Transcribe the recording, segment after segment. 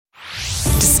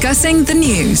Discussing the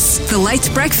news. The LITE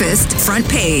Breakfast front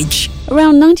page.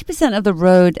 Around 90% of the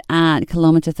road at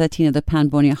kilometre 13 of the Pan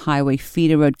Borneo Highway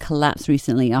feeder road collapsed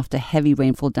recently after heavy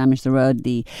rainfall damaged the road.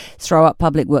 The Sarawak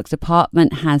Public Works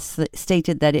Department has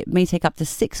stated that it may take up to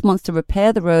 6 months to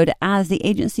repair the road, as the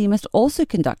agency must also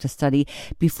conduct a study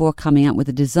before coming out with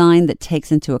a design that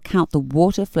takes into account the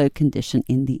water flow condition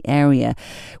in the area.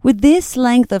 With this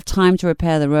length of time to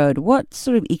repair the road, what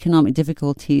sort of economic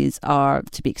difficulties are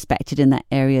to be expected in that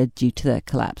area due to the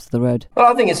collapse of the road? Well,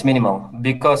 I think it's minimal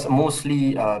because mostly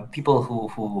people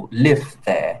who live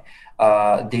there,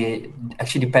 they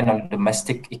actually depend on the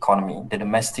domestic economy, the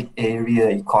domestic area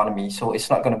economy. So it's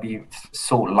not going to be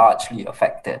so largely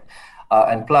affected.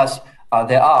 And plus,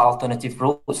 there are alternative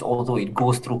roads, although it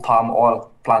goes through palm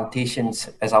oil plantations,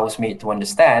 as I was made to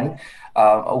understand,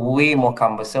 way more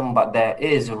cumbersome, but there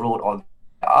is a road, or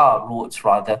there are roads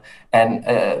rather, and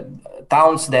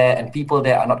towns there and people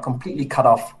there are not completely cut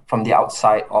off from the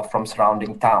outside or from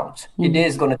surrounding towns. It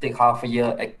is going to take half a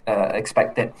year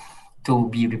expected to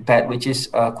be repaired, which is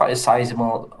quite a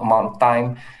sizable amount of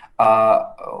time.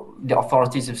 The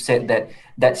authorities have said that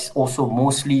that's also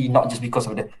mostly not just because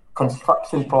of the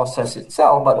construction process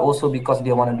itself, but also because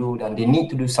they need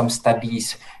to do some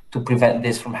studies to prevent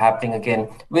this from happening again,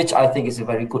 which I think is a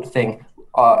very good thing.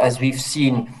 As we've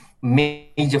seen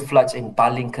major floods in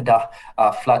Baling, Kedah,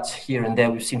 floods here and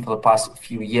there we've seen for the past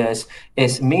few years,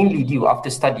 is mainly due, after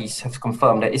studies have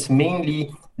confirmed that it's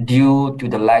mainly due to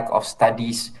the lack of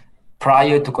studies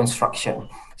prior to construction.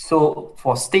 So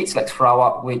for states like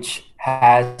Sarawak, which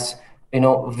has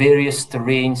various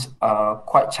terrains,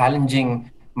 quite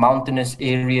challenging mountainous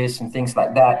areas and things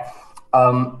like that,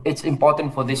 it's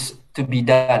important for this to be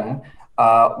done.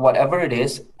 Whatever it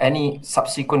is, any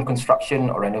subsequent construction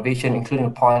or renovation, including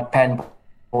the Pan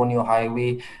Borneo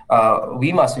Highway,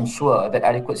 we must ensure that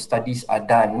adequate studies are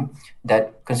done,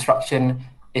 that construction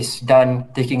is done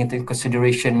taking into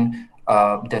consideration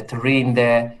the terrain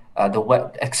there,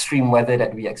 the extreme weather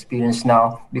that we experience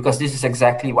now, because this is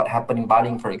exactly what happened in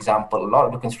Baling, for example. A lot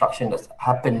of the construction that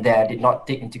happened there did not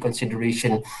take into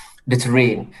consideration the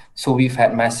terrain. So we've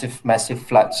had massive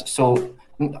floods. So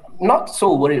not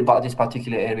so worried about this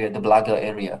particular area, the Blaga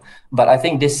area, but I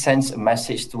think this sends a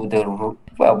message to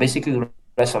basically the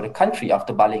rest of the country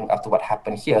after Baling, after what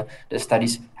happened here, the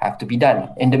studies have to be done.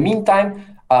 In the meantime,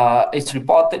 it's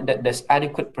reported that there's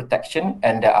adequate protection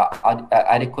and there are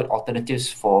adequate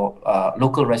alternatives for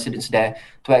local residents there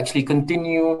to actually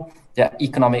continue their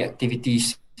economic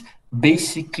activities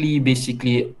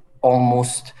basically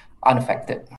almost unaffected.